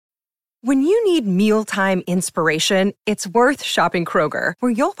When you need mealtime inspiration, it's worth shopping Kroger,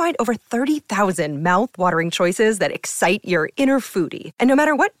 where you'll find over 30,000 mouth-watering choices that excite your inner foodie. And no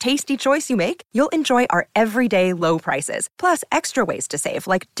matter what tasty choice you make, you'll enjoy our everyday low prices, plus extra ways to save,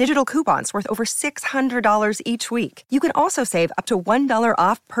 like digital coupons worth over $600 each week. You can also save up to $1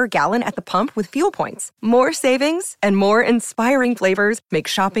 off per gallon at the pump with fuel points. More savings and more inspiring flavors make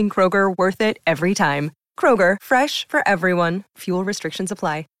shopping Kroger worth it every time. Kroger, fresh for everyone. Fuel restrictions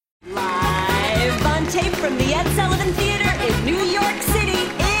apply. Live on tape from the Ed Sullivan Theater in New York City,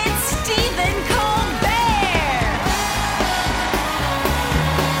 it's Stephen Colbert.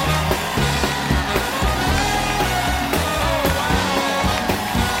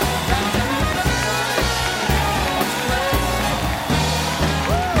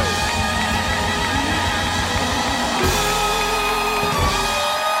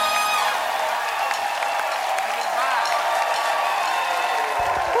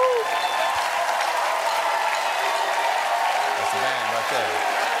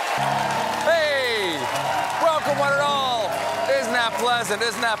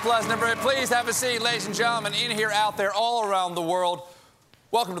 Isn't that pleasant? Everybody, please have a seat, ladies and gentlemen, in here, out there, all around the world.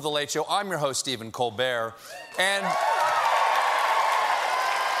 Welcome to The Late Show. I'm your host, Stephen Colbert. And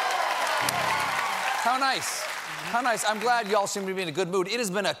how nice. How nice. I'm glad y'all seem to be in a good mood. It has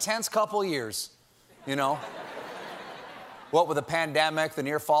been a tense couple years, you know. What with the pandemic, the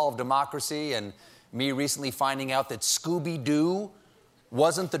near fall of democracy, and me recently finding out that Scooby-Doo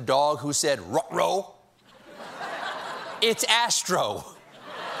wasn't the dog who said, "Ruh-roh." It's Astro.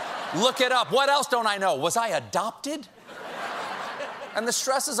 Look it up. What else don't I know? Was I adopted? And the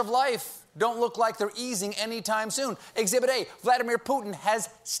stresses of life don't look like they're easing anytime soon. Exhibit A, Vladimir Putin has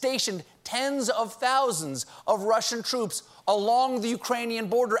stationed tens of thousands of Russian troops along the Ukrainian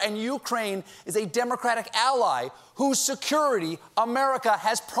border, and Ukraine is a democratic ally whose security America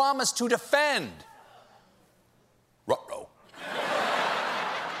has promised to defend. Ruh-roh.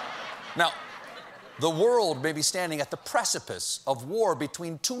 Now, the world may be standing at the precipice of war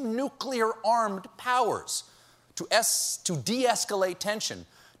between two nuclear-armed powers. To de-escalate tension,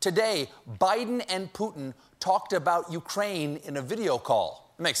 today, Biden and Putin talked about Ukraine in a video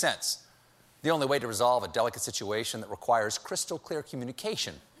call. It makes sense. The only way to resolve a delicate situation that requires crystal clear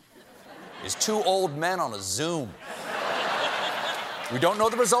communication is two old men on a Zoom. We don't know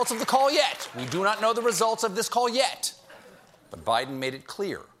the results of the call yet. We do not know the results of this call yet. But Biden made it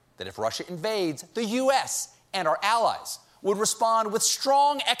clear that if Russia invades, the U.S. and our allies would respond with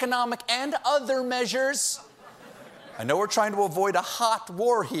strong economic and other measures. I know we're trying to avoid a hot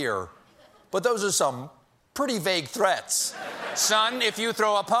war here, but those are some pretty vague threats. Son, if you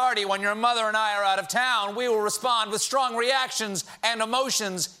throw a party when your mother and I are out of town, we will respond with strong reactions and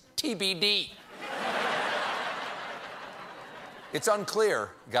emotions, TBD. It's unclear,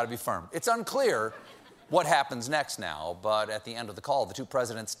 gotta be firm, it's unclear what happens next now, but at the end of the call, the two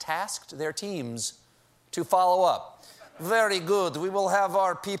presidents tasked their teams to follow up. Very good. We will have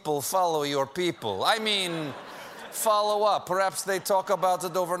our people follow your people. I mean, follow up. Perhaps they talk about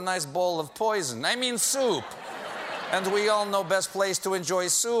it over a nice bowl of poison. I mean, soup. And we all know best place to enjoy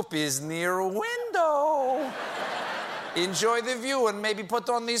soup is near a window. Enjoy the view and maybe put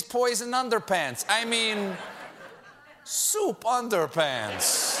on these poison underpants. I mean, soup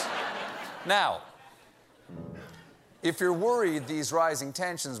underpants. Now, if you're worried these rising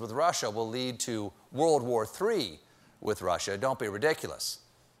tensions with Russia will lead to World War III with Russia, don't be ridiculous.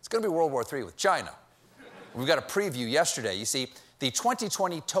 It's going to be World War III with China. We got a preview yesterday. You see, the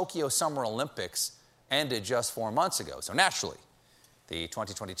 2020 Tokyo Summer Olympics ended just 4 months ago. So naturally, the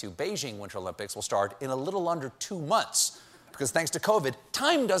 2022 Beijing Winter Olympics will start in a little under 2 months because thanks to COVID,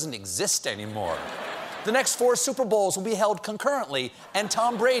 time doesn't exist anymore. The next 4 Super Bowls will be held concurrently, and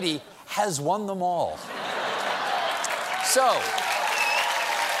Tom Brady has won them all. So,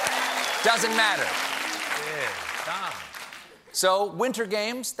 doesn't matter. Yeah, Tom. So, Winter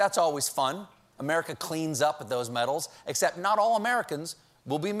Games, that's always fun. America cleans up at those medals, except not all Americans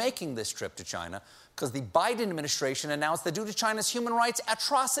will be making this trip to China because the Biden administration announced that due to China's human rights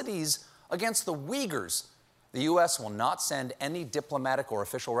atrocities against the Uyghurs, the U.S. will not send any diplomatic or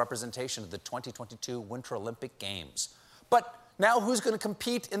official representation to the 2022 Winter Olympic Games. But now who's going to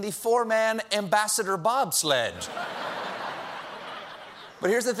compete in the 4-man ambassador bobsled? But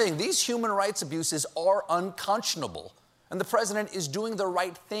here's the thing, these human rights abuses are unconscionable, and the president is doing the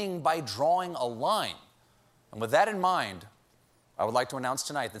right thing by drawing a line. And with that in mind, I would like to announce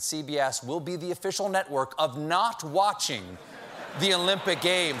tonight that CBS will be the official network of not watching the Olympic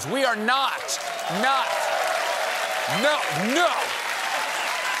Games. We are not. No.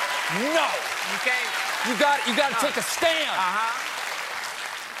 You got to take a stand.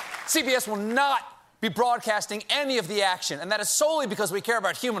 CBS will not be broadcasting any of the action, and that is solely because we care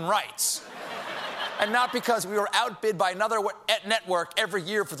about human rights. And not because we were outbid by another network every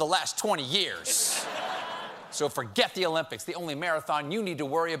year for the last 20 years. So forget the Olympics. The only marathon you need to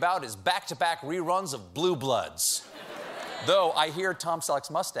worry about is back-to-back reruns of Blue Bloods. Though I hear Tom Selleck's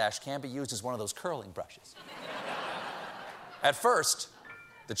mustache can be used as one of those curling brushes. At first,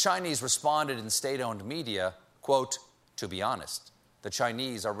 the Chinese responded in state-owned media, quote, "To be honest, the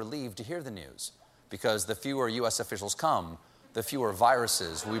Chinese are relieved to hear the news because the fewer U.S. officials come, the fewer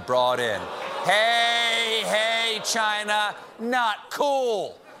viruses we brought in." Hey, China, not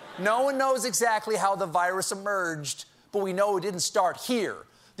cool. No one knows exactly how the virus emerged, but we know it didn't start here.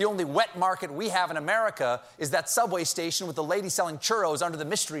 The only wet market we have in America is that subway station with the lady selling churros under the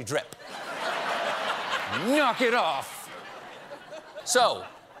mystery drip. Knock it off. So,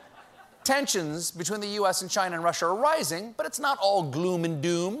 tensions between the U.S. and China and Russia are rising, but it's not all gloom and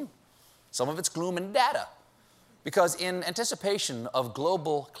doom. Some of it's gloom and data. Because in anticipation of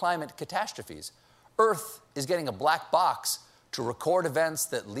global climate catastrophes, Earth is getting a black box to record events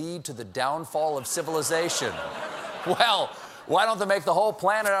that lead to the downfall of civilization. Well, why don't they make the whole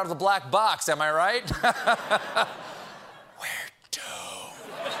planet out of the black box, am I right? We're doomed.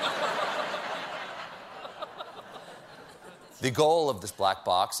 The goal of this black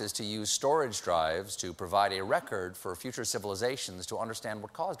box is to use storage drives to provide a record for future civilizations to understand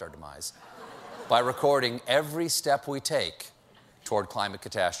what caused our demise by recording every step we take toward climate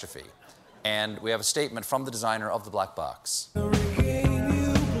catastrophe. And we have a statement from the designer of the black box.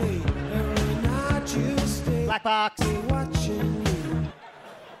 Black box.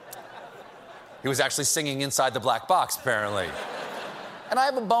 He was actually singing inside the black box, apparently. And I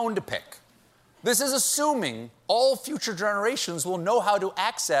have a bone to pick. This is assuming all future generations will know how to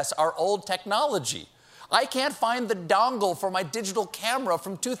access our old technology. I can't find the dongle for my digital camera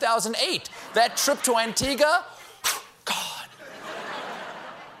from 2008. That trip to Antigua, gone.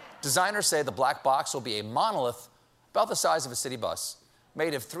 Designers say the black box will be a monolith about the size of a city bus,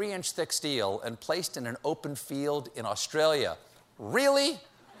 made of 3-inch thick steel and placed in an open field in Australia. Really?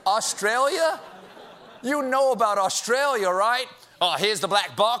 Australia? You know about Australia, right? Oh, here's the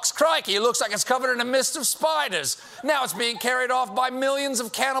black box. Crikey, it looks like it's covered in a mist of spiders. Now it's being carried off by millions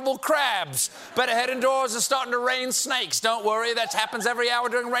of cannibal crabs. Better head indoors, it's starting to rain snakes. Don't worry, that happens every hour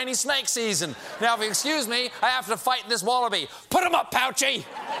during rainy snake season. Now, if you excuse me, I have to fight this wallaby. Put him up, Pouchy!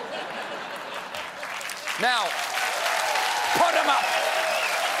 Now, put him up!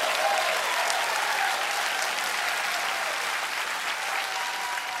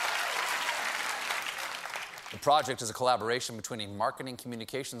 The project is a collaboration between a marketing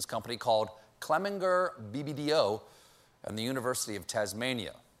communications company called Clemenger BBDO and the University of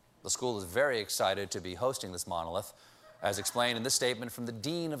Tasmania. The school is very excited to be hosting this monolith, as explained in this statement from the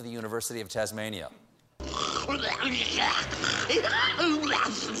Dean of the University of Tasmania.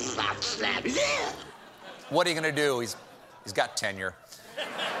 What are you going to do? He's got tenure.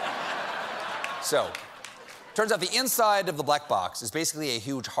 So, turns out the inside of the black box is basically a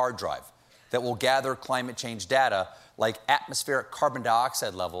huge hard drive that will gather climate change data like atmospheric carbon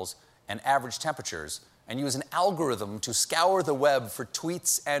dioxide levels and average temperatures and use an algorithm to scour the web for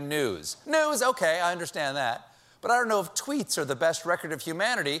tweets and news. News, okay, I understand that. But I don't know if tweets are the best record of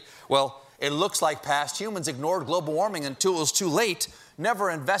humanity. Well, it looks like past humans ignored global warming until it was too late, never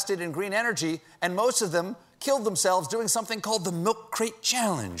invested in green energy, and most of them killed themselves doing something called the Milk Crate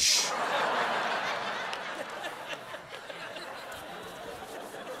Challenge.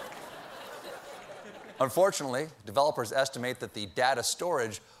 Unfortunately, developers estimate that the data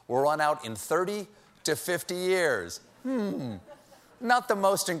storage will run out in 30 to 50 years. Not the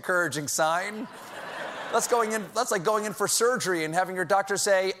most encouraging sign. That's like going in for surgery and having your doctor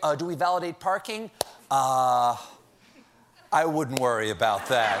say, do we validate parking? I wouldn't worry about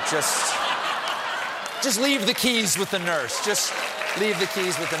that. Just leave the keys with the nurse. Just leave the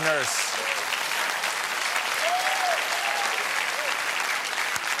keys with the nurse.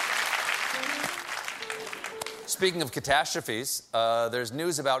 Speaking of catastrophes, there's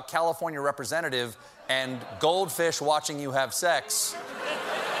news about California representative and goldfish watching you have sex.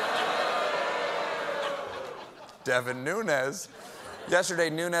 Devin Nunes. Yesterday,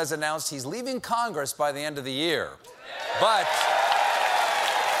 Nunes announced he's leaving Congress by the end of the year. But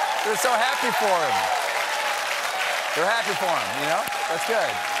they're so happy for him. They're happy for him, you know? That's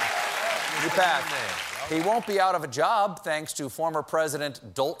good. Good path. He won't be out of a job thanks to former President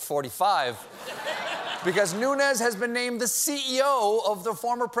Dolt45. Because Nunes has been named the CEO of the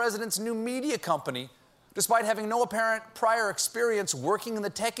former president's new media company, despite having no apparent prior experience working in the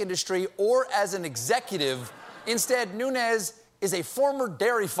tech industry or as an executive. Instead, Nunes is a former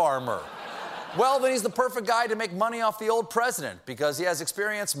dairy farmer. Well, then he's the perfect guy to make money off the old president because he has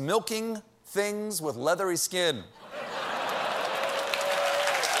experience milking things with leathery skin.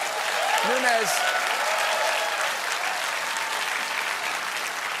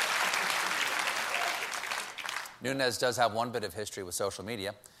 Nunes does have one bit of history with social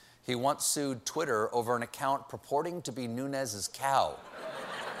media. He once sued Twitter over an account purporting to be Nunes' cow.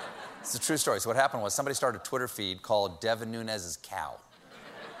 It's a true story. So what happened was somebody started a Twitter feed called Devin Nunes' cow.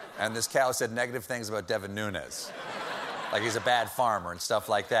 And this cow said negative things about Devin Nunes. Like he's a bad farmer and stuff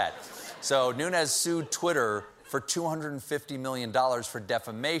like that. So Nunes sued Twitter for $250 million for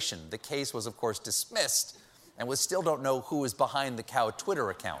defamation. The case was, of course, dismissed, and we still don't know who is behind the cow Twitter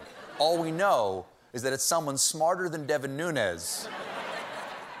account. All we know is that it's someone smarter than Devin Nunes.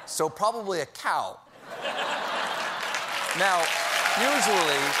 So probably a cow.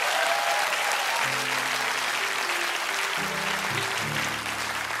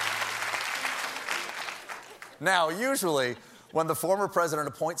 Now, usually, when the former president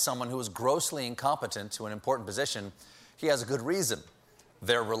appoints someone who is grossly incompetent to an important position, he has a good reason.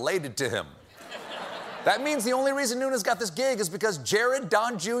 They're related to him. That means the only reason Nunes got this gig is because Jared,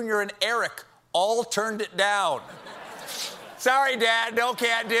 Don Jr., and Eric all turned it down. Sorry, Dad, no,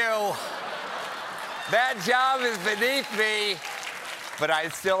 can't do. That job is beneath me, but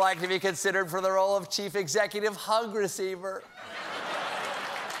I'd still like to be considered for the role of chief executive hug receiver.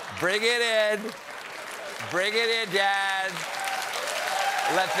 Bring it in. Bring it in, Dad.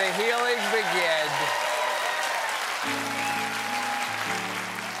 Let the healing begin.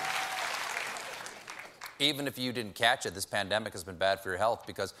 Even if you didn't catch it, this pandemic has been bad for your health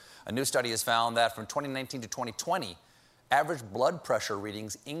because a new study has found that from 2019 to 2020, average blood pressure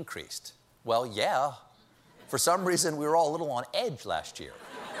readings increased. Well, yeah. For some reason, we were all a little on edge last year.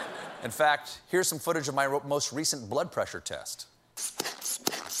 In fact, here's some footage of my most recent blood pressure test.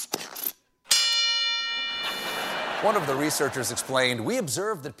 One of the researchers explained, we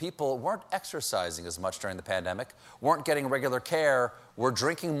observed that people weren't exercising as much during the pandemic, weren't getting regular care, were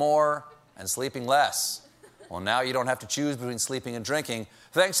drinking more and sleeping less. Well, now you don't have to choose between sleeping and drinking,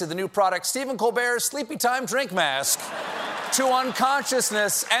 thanks to the new product, Stephen Colbert's Sleepy Time Drink Mask, to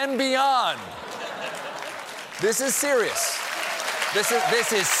unconsciousness and beyond. This is serious. This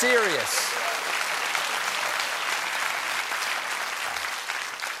is serious.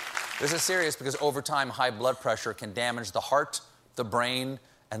 This is serious because over time, high blood pressure can damage the heart, the brain,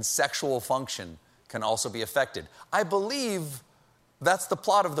 and sexual function can also be affected. I believe that's the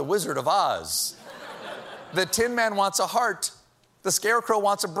plot of The Wizard of Oz. The Tin Man wants a heart, the Scarecrow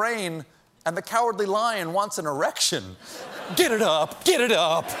wants a brain, and the Cowardly Lion wants an erection. Get it up, get it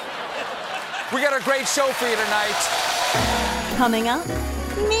up. We got a great show for you tonight. Coming up,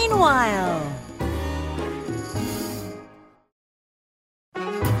 meanwhile.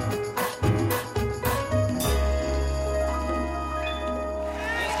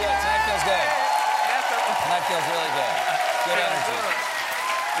 Feels really good. Good energy.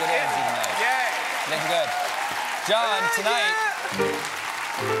 Good energy tonight. Yeah. Looking good. John,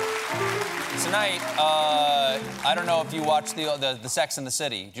 tonight, I don't know if you watched the Sex and the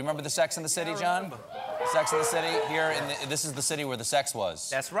City. Do you remember the Sex and the City, John? Sex and the City here this is the city where the sex was.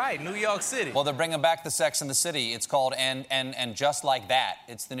 That's right, New York City. Well, they're bringing back the Sex and the City. It's called and Just Like That.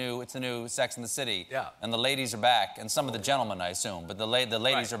 It's the new Sex and the City. Yeah. And the ladies are back, and some of the gentlemen, I assume, but the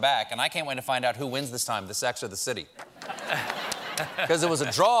ladies are back, and I can't wait to find out who wins this time, the Sex or the City. Because it was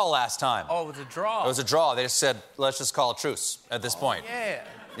a draw last time. Oh, it was a draw. It was a draw. They just said, let's just call a truce at this point. Yeah.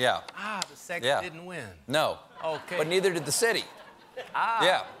 Yeah. The Sex didn't win. No. Okay. But neither did the City.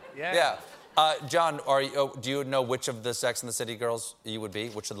 Yeah. John, do you know which of the Sex and the City girls you would be?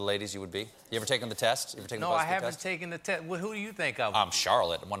 Which of the ladies you would be? You ever taken the test? No, I haven't taken the test. Well, who do you think of? I'm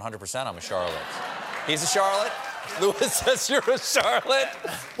Charlotte. 100% I'm a Charlotte. He's a Charlotte? Lewis says you're a Charlotte?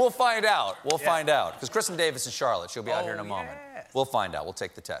 We'll find out. We'll find out. Because Kristin Davis is Charlotte. She'll be out here in a moment. Yes. We'll find out. We'll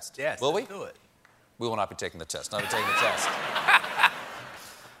take the test. Yes, will we? Let's do it. We will not be taking the test. Not be taking the test.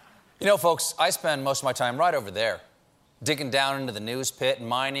 You know, folks, I spend most of my time right over there, digging down into the news pit and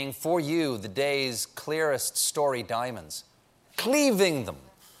mining for you the day's clearest story diamonds, cleaving them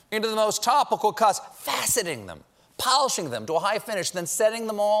into the most topical cuts, faceting them, polishing them to a high finish, then setting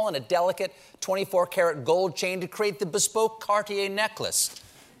them all in a delicate 24-karat gold chain to create the bespoke Cartier necklace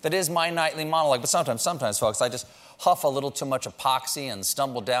that is my nightly monologue. But sometimes, folks, I just huff a little too much epoxy and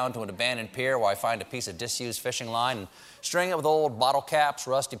stumble down to an abandoned pier where I find a piece of disused fishing line and string it with old bottle caps,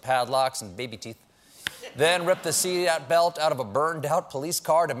 rusty padlocks, and baby teeth. Then rip the seat belt out of a burned-out police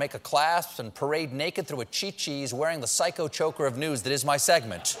car to make a clasp and parade naked through a cheese wearing the psycho choker of news that is my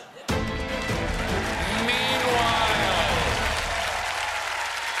segment. Meanwhile.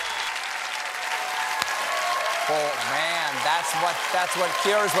 Oh, man, that's what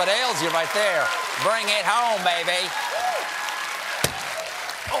cures what ails you right there. Bring it home, baby.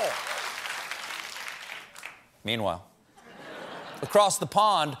 Oh. Meanwhile, across the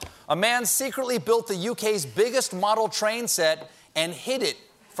pond, a man secretly built the UK's biggest model train set and hid it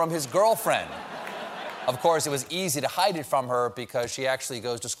from his girlfriend. Of course, it was easy to hide it from her because she actually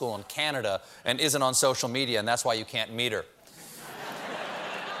goes to school in Canada and isn't on social media, and that's why you can't meet her.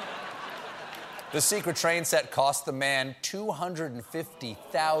 The secret train set cost the man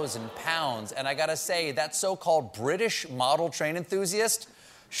 £250,000, and I gotta say, that so-called British model train enthusiast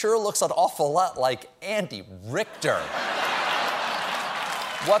sure looks an awful lot like Andy Richter.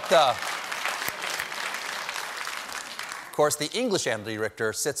 What the? Of course, the English Andy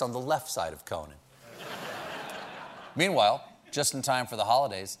Richter sits on the left side of Conan. Meanwhile, just in time for the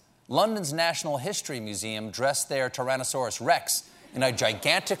holidays, London's National History Museum dressed their Tyrannosaurus Rex in a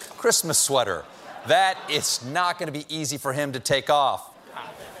gigantic Christmas sweater. That is not going to be easy for him to take off.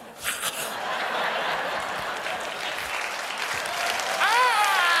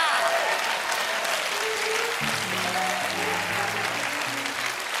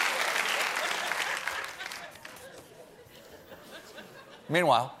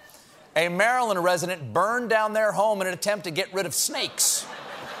 Meanwhile, a Maryland resident burned down their home in an attempt to get rid of snakes.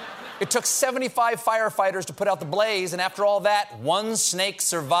 It took 75 firefighters to put out the blaze, and after all that, one snake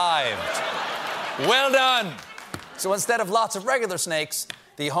survived. Well done. So instead of lots of regular snakes,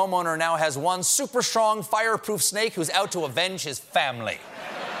 the homeowner now has one super strong, fireproof snake who's out to avenge his family.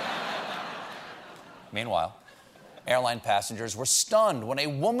 Meanwhile, airline passengers were stunned when a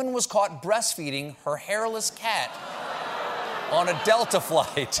woman was caught breastfeeding her hairless cat on a Delta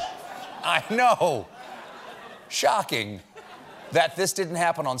flight. I know. Shocking that this didn't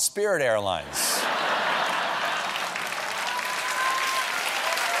happen on Spirit Airlines.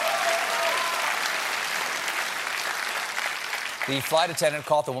 The flight attendant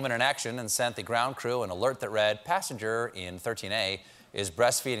caught the woman in action and sent the ground crew an alert that read, "Passenger in 13A is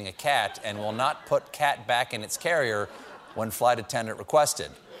breastfeeding a cat and will not put cat back in its carrier when flight attendant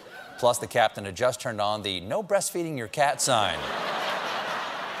requested." Plus, the captain had just turned on the "No breastfeeding your cat" sign.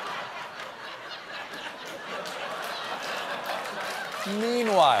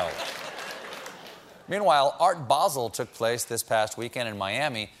 Meanwhile, Art Basel took place this past weekend in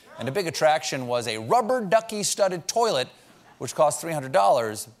Miami, and a big attraction was a rubber ducky-studded toilet, which cost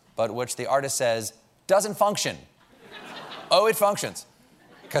 $300, but which the artist says doesn't function. Oh, it functions,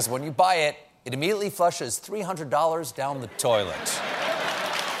 because when you buy it, it immediately flushes $300 down the toilet.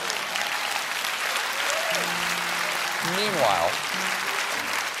 Meanwhile,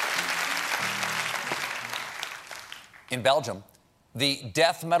 in Belgium, the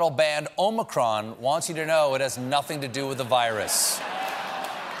death metal band Omicron wants you to know it has nothing to do with the virus.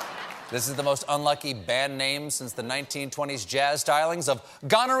 This is the most unlucky band name since the 1920s jazz stylings of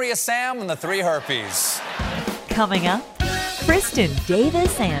Gonorrhea Sam and the Three Herpes. Coming up, Kristin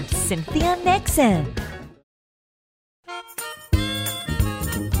Davis and Cynthia Nixon.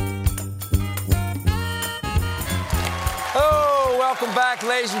 Oh, welcome back,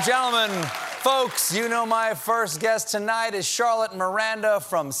 ladies and gentlemen. Folks, you know my first guest tonight is Charlotte Miranda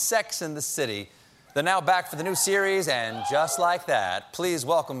from Sex and the City. They're now back for the new series, and just like that, please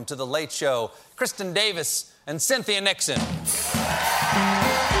welcome to The Late Show, Kristin Davis and Cynthia Nixon.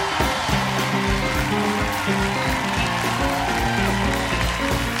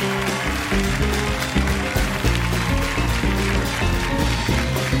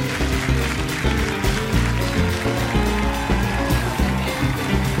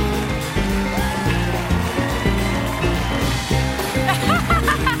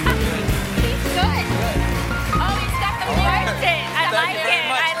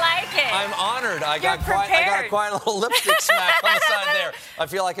 I got quite a little lipstick smack on the side there. I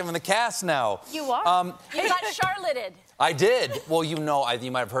feel like I'm in the cast now. You are? You got Charlotted. I did. Well, you know,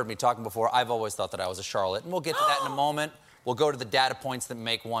 you might have heard me talking before. I've always thought that I was a Charlotte, and we'll get to that in a moment. We'll go to the data points that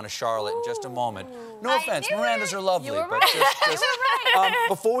make one a Charlotte in just a moment. No offense, Mirandas are lovely. You were but right. just, You were right.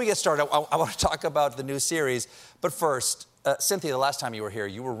 Before we get started, I want to talk about the new series. But first, Cynthia, the last time you were here,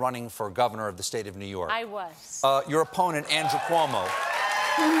 you were running for governor of the state of New York. I was. Your opponent, Andrew Cuomo.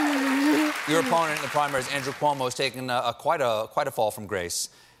 Your opponent in the primaries, Andrew Cuomo, has taken quite a fall from grace.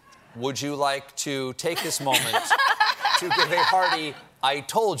 Would you like to take this moment to give a hearty "I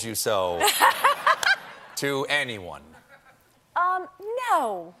told you so" to anyone?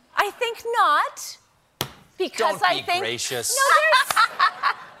 No. I think not. Because Don't I be think gracious.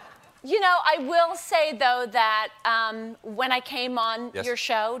 No, You know, I will say, though, that when I came on your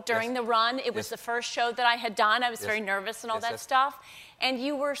show during the run, it was the first show that I had done. I was very nervous and all that stuff. And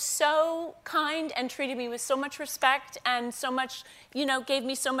you were so kind and treated me with so much respect and so much, you know, gave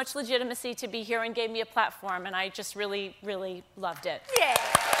me so much legitimacy to be here and gave me a platform. And I just really, really loved it. Oh, Yeah.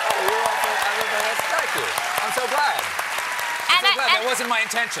 you're welcome. Thank you. I'm so glad. That wasn't my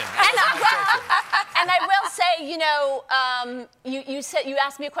intention. And I will say, you know, you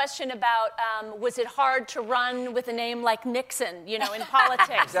asked me a question about was it hard to run with a name like Nixon, you know, in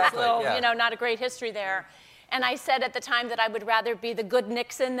politics. Exactly, little, you know, not a great history there. And I said at the time that I would rather be the good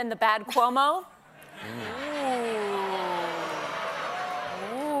Nixon than the bad Cuomo.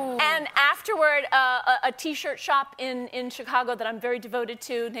 And afterward, a T-shirt shop in Chicago that I'm very devoted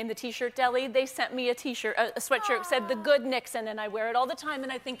to, named the T-shirt Deli, they sent me a T-shirt, a sweatshirt, said "The Good Nixon," and I wear it all the time,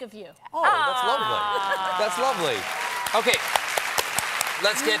 and I think of you. Oh, that's lovely. That's lovely. Okay,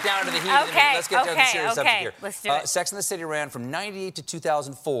 let's get down to the heat. Let's get down to the serious subject here. Let's do it. Sex and the City ran from '98 to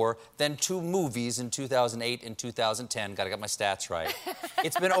 2004, then 2 movies in 2008 and 2010. Got to get my stats right.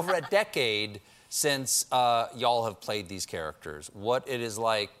 It's been over a decade since y'all have played these characters. What it is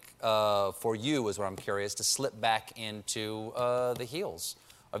like for you is what I'm curious to slip back into the heels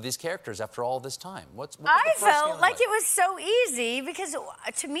of these characters after all this time. I felt like it was so easy because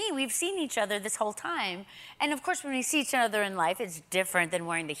to me, we've seen each other this whole time. And of course, when we see each other in life, it's different than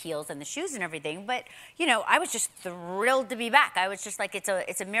wearing the heels and the shoes and everything. But, you know, I was just thrilled to be back. I was just like, it's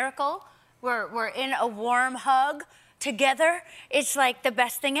a miracle. We're in a warm hug together. It's like the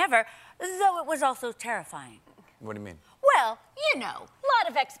best thing ever, though it was also terrifying. What do you mean? Well, you know. A lot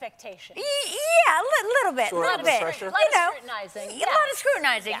of expectation. Yeah, a little bit. Sort a little bit. pressure? A lot of scrutinizing. A lot of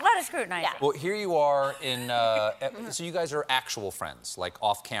scrutinizing. A lot of scrutinizing. Well, here you are in, so you guys are actual friends, like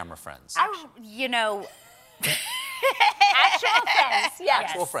off-camera friends. You know. Actual friends, yes.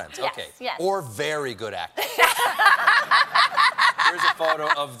 Actual friends, Yes, okay. yes. Or very good actors. Here's a photo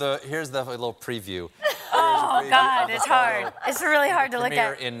of here's the little preview. Oh, God, it's hard. It's really hard to look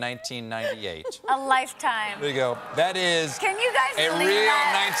at. Premiere in 1998. A lifetime. There you go. That is Can you guys a believe real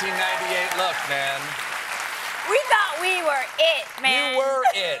that? 1998 look, man. We thought we were it, man. You were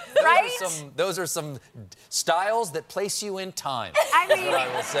it. Right? Those are some styles that place you in time. I mean, is what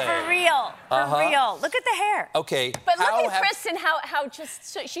I will say. for real. For real. Look at the hair. Okay. But look at Kristin, how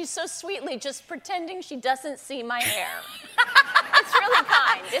she's so sweetly just pretending she doesn't see my hair. It's really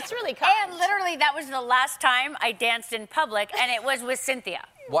kind. It's really kind. And literally, that was the last time I danced in public, and it was with Cynthia.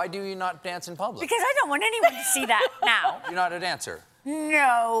 Why do you not dance in public? Because I don't want anyone to see that now. You're not a dancer?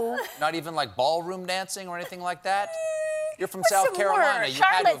 No. Not even like ballroom dancing or anything like that? You're from What's South the Carolina. word? You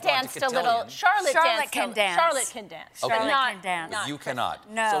had to Charlotte have gone to danced a little. cotillion. Charlotte can dance. Charlotte can dance. Okay. But not, can dance. But you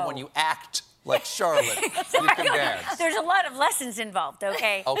cannot. No. So when you act like Charlotte, you can dance. There's a lot of lessons involved,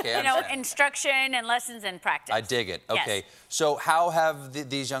 okay? Okay, I You know, understand. instruction and lessons and practice. I dig it. Yes. Okay. So how have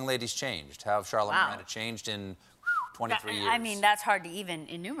these young ladies changed? How have Charlotte and Miranda changed in 23 years? I mean, that's hard to even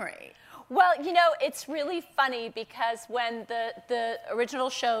enumerate. Well, you know, it's really funny because when the original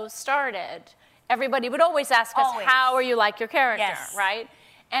show started, everybody would always ask us, how are you like your character, right?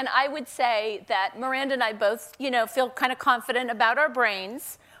 And I would say that Miranda and I both, you know, feel kind of confident about our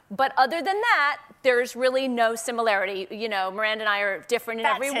brains. But other than that, there's really no similarity. You know, Miranda and I are different in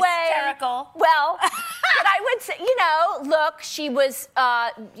every way. That's hysterical. Well, but I would say, you know, look, she was,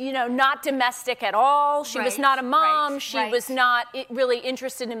 you know, not domestic at all. She was not a mom. She was not really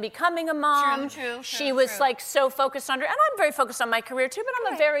interested in becoming a mom. She was like so focused on her, and I'm very focused on my career too. But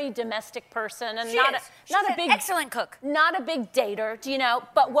I'm a very domestic person, and not a big excellent cook, not a big dater, you know.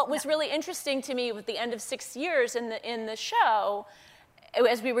 But what was really interesting to me with the end of 6 years in the show,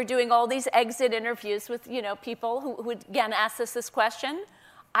 as we were doing all these exit interviews with, you know, people who would, again, ask us this question,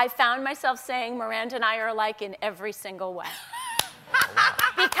 I found myself saying Miranda and I are alike in every single way.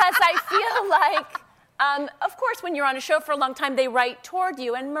 Because I feel like, of course, when you're on a show for a long time, they write toward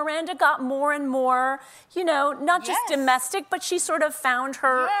you. And Miranda got more and more, you know, not just domestic, but she sort of found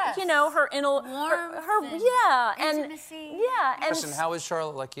her, you know, her inner, intimacy. And Kristin, how is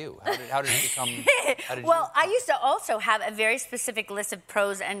Charlotte like you? How did you become? Well, I used to also have a very specific list of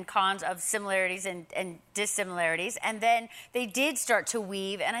pros and cons of similarities and dissimilarities, and then they did start to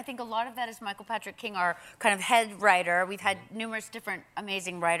weave, and I think a lot of that is Michael Patrick King, our kind of head writer. We've had numerous different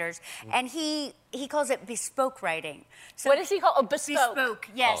amazing writers, and he calls it bespoke writing. So what does he call? Oh, bespoke. Bespoke,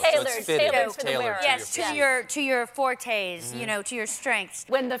 yes. Oh, so it's tailored to the wearer. Yes, to your fortes, you know, to your strengths.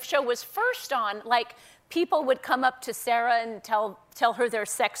 When the show was first on, like, people would come up to Sarah and tell her their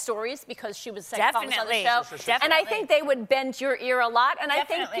sex stories because she was sex on the show. Definitely. And I think they would bend your ear a lot. And I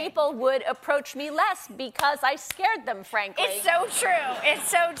think people would approach me less because I scared them, frankly. It's so true. It's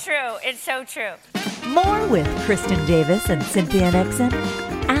so true. It's so true. More with Kristin Davis and Cynthia Nixon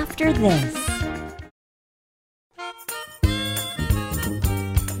after this.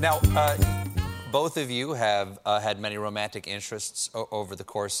 Now, both of you have had many romantic interests over the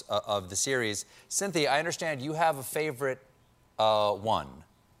course of the series. Cynthia, I understand you have a favorite one,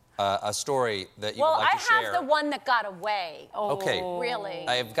 a story that you would like to share. Well, I have the one that got away. Oh, okay. Really?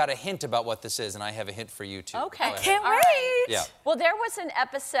 I've got a hint about what this is, and I have a hint for you, too. Okay. I can't wait. Yeah. Well, there was an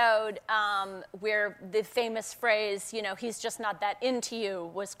episode where the famous phrase, he's just not that into you,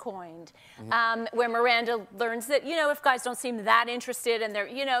 was coined, where Miranda learns that, if guys don't seem that interested and they're,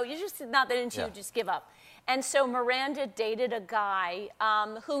 you're just not that into you, just give up. And so Miranda dated a guy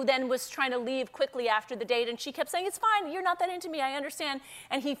who then was trying to leave quickly after the date, and she kept saying, it's fine, you're not that into me, I understand.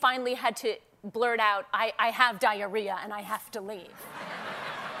 And he finally had to blurt out, I have diarrhea and I have to leave.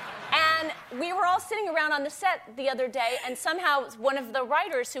 And we were all sitting around on the set the other day, and somehow one of the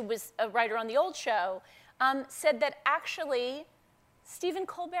writers, who was a writer on the old show, said that actually Stephen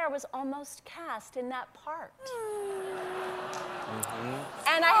Colbert was almost cast in that part.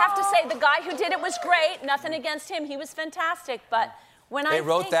 And I have to say, the guy who did it was great. Nothing against him. He was fantastic. But when They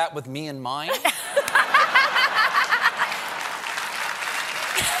wrote that with me in mind?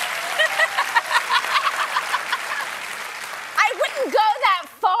 I wouldn't go that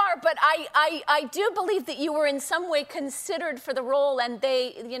far, but I do believe that you were in some way considered for the role, and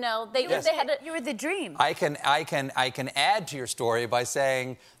they had a... You were the dream. I can add to your story by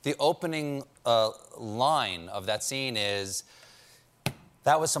saying the opening line of that scene is,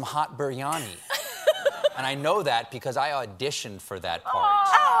 that was some hot biryani. And I know that because I auditioned for that part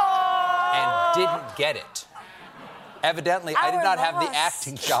and didn't get it. Evidently, I did not have the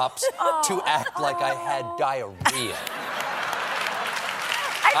acting chops to act like I had diarrhea.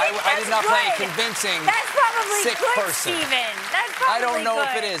 I did not play a convincing sick person. Steven. That's probably I don't know good.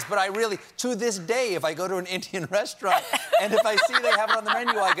 if it is, but I really, to this day, if I go to an Indian restaurant and if I see they have it on the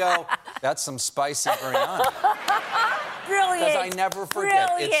menu, I go, that's some spicy biryani. Brilliant. Because I never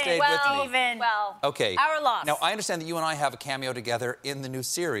forget. It stayed with me. Well, okay. Our loss. Now, I understand that you and I have a cameo together in the new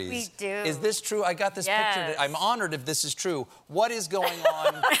series. We do. Is this true? I got this picture. I'm honored if this is true. What is going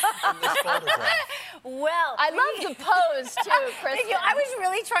on in this photograph? Well, I love the pose, too, Kristin. I was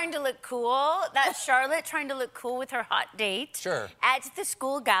really trying to look cool. That's Charlotte trying to look cool with her hot date. Sure. At the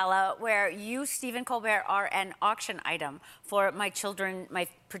school gala where you, Stephen Colbert, are an auction item for my children, my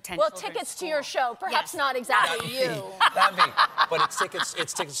potential tickets to your show. Perhaps not exactly you. Not me. But it's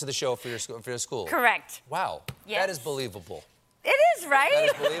tickets to the show for your school. Correct. Wow. Yes. That is believable. It is, right? That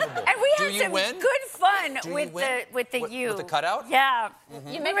is believable. And we Do had you some win? good fun Do you with win? the you. With the cutout? Yeah. You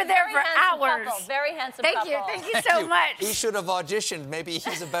We make were a there very for handsome hours. couple. Very handsome Thank couple. you. Thank you so much. He should have auditioned. Maybe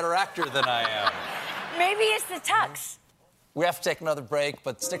he's a better actor than I am. Maybe it's the tux. We have to take another break,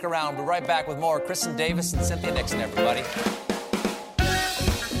 but stick around. We'll be right back with more Kristin Davis and Cynthia Nixon, everybody.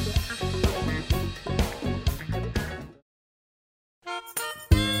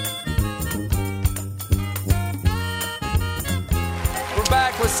 We're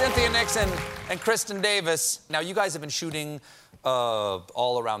back with Cynthia Nixon and Kristin Davis. Now, you guys have been shooting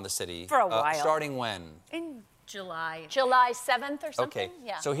all around the city. For a while. Starting when? In July. July 7th or something? Okay.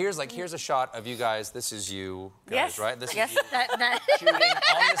 Yeah. So here's a shot of you guys. This is you guys, right? This yes. is you shooting on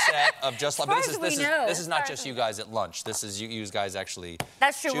the set of Just Like. As far as we know. This is not just you guys at lunch. This is you guys actually.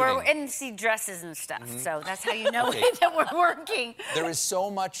 That's true. Shooting. We're in see dresses and stuff, so that's how you know that we're working. There is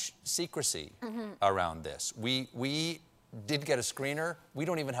so much secrecy around this. We did get a screener. We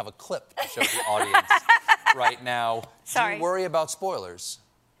don't even have a clip to show the audience right now. Sorry. Do you worry about spoilers?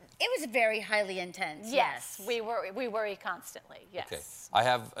 It was very highly intense. Yes, we worry constantly. Yes. Okay. I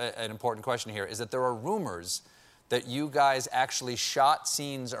have an important question here. Is that there are rumors that you guys actually shot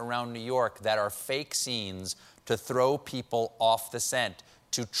scenes around New York that are fake scenes to throw people off the set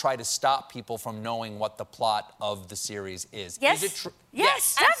to try to stop people from knowing what the plot of the series is. Yes. Is it true?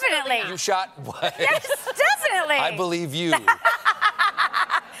 Yes, definitely. You shot what? Yes, definitely. I believe you.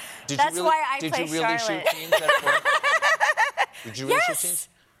 That's why I did play you really Charlotte. shoot scenes at work? Did you really shoot scenes?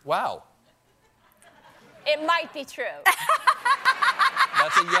 Wow. It might be true.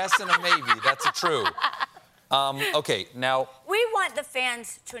 That's a yes and a maybe. That's a true. Okay, now. We want the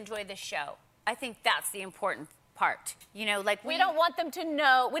fans to enjoy the show. I think that's the important part. You know, like We don't want them to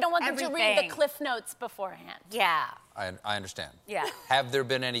know. We don't want them to read the Everything. Cliff Notes beforehand. Yeah. I understand. Yeah. Have there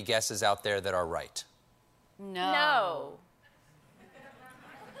been any guesses out there that are right? No.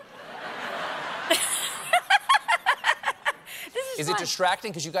 Is it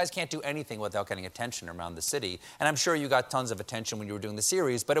distracting? Because you guys can't do anything without getting attention around the city. And I'm sure you got tons of attention when you were doing the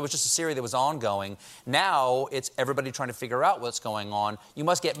series, but it was just a series that was ongoing. Now it's everybody trying to figure out what's going on. You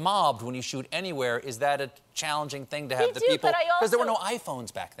must get mobbed when you shoot anywhere. Is that a challenging thing to have the people? Because there were no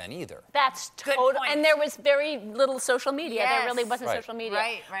iPhones back then either. That's total. And there was very little social media. There really wasn't social media.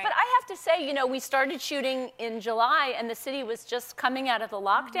 Right. But I have to say, we started shooting in July, and the city was just coming out of the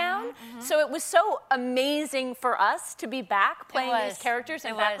lockdown. So it was so amazing for us to be back playing these characters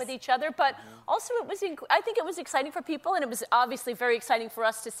and back with each other. But also, I think it was exciting for people, and it was obviously very exciting for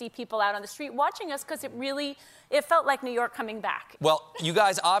us to see people out on the street watching us, because it felt like New York coming back. Well, you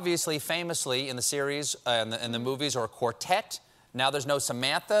guys obviously, famously in the series and the movies are a quartet. Now there's no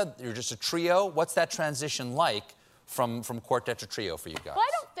Samantha. You're just a trio. What's that transition like from quartet to trio for you guys? Well,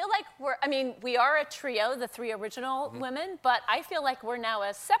 I don't feel like we are a trio, the three original women, but I feel like we're now a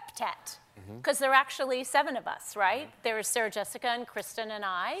septet. Because there are actually 7 of us, right? There's Sarah Jessica and Kristin and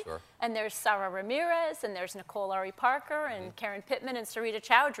I. Sure. And there's Sarah Ramirez, and there's Nicole Ari Parker, and Karen Pittman, and Sarita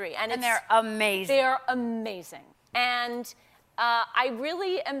Chowdhury. And they're amazing. They're amazing. And I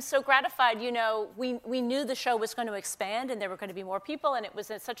really am so gratified. We knew the show was going to expand, and there were going to be more people, and it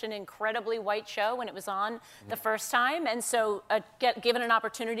was such an incredibly white show when it was on the first time. And so given an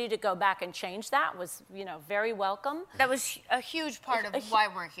opportunity to go back and change that was, very welcome. That was a huge part of why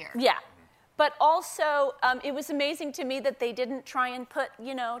we're here. Yeah. But also, it was amazing to me that they didn't try and put,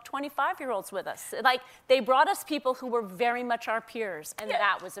 25-year-olds with us. Like, they brought us people who were very much our peers, and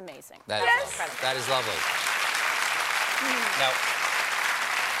that was amazing. That is incredible. That is lovely. Now,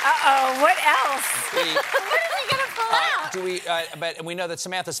 what else? What is he going to pull out? But we know that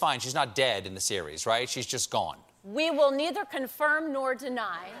Samantha's fine. She's not dead in the series, right? She's just gone. We will neither confirm nor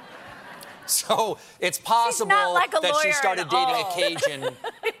deny. So it's possible that she started dating a Cajun.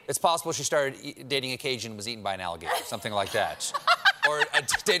 It's possible she started dating a Cajun and was eaten by an alligator, something like that. Or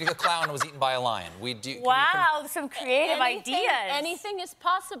dating a clown and was eaten by a lion. Wow, some creative ideas. Anything is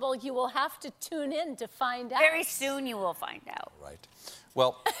possible. You will have to tune in to find out. Very soon you will find out. Right.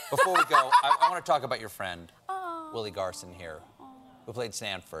 Well, before we go, I want to talk about your friend, Willie Garson here, who played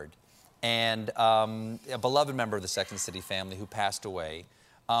Sanford, and a beloved member of the Sex and the City family who passed away.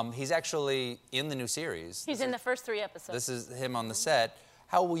 He's actually in the new series. He's in the first 3 episodes. This is him on the set.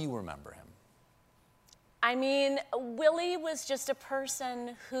 How will you remember him? I mean, Willie was just a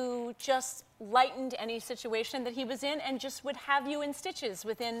person who just lightened any situation that he was in and just would have you in stitches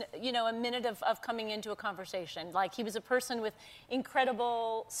within, a minute of coming into a conversation. Like, he was a person with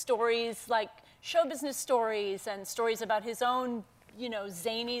incredible stories, like show business stories and stories about his own,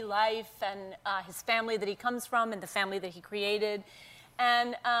 zany life and his family that he comes from and the family that he created.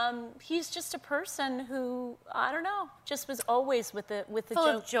 And he's just a person who, I don't know, just was always with the full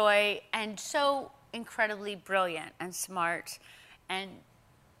of joy and so incredibly brilliant and smart. And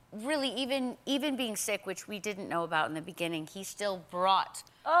really, even being sick, which we didn't know about in the beginning, he still brought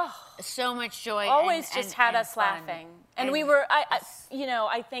so much joy. Always just had us laughing. And we were,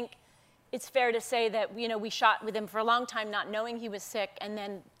 I think it's fair to say that, we shot with him for a long time not knowing he was sick, and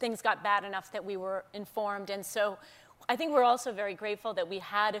then things got bad enough that we were informed. And so I think we're also very grateful that we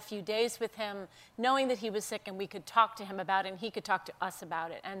had a few days with him, knowing that he was sick, and we could talk to him about it, and he could talk to us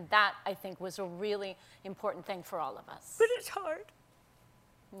about it. And that, I think, was a really important thing for all of us. But it's hard.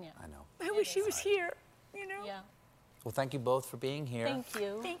 Yeah. I know. I wish he was here, Yeah. Well, thank you both for being here. Thank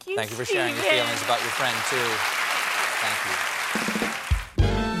you. Thank you, Thank you for sharing your feelings about your friend, too. Thank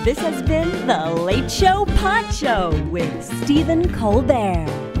you. This has been The Late Show Pod Show with Stephen Colbert.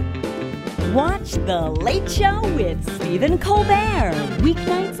 Watch The Late Show with Stephen Colbert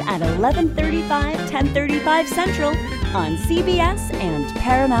weeknights at 11:35, 10:35 Central on CBS and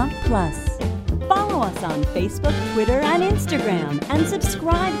Paramount+. Follow us on Facebook, Twitter, and Instagram, and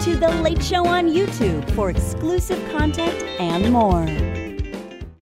subscribe to The Late Show on YouTube for exclusive content and more.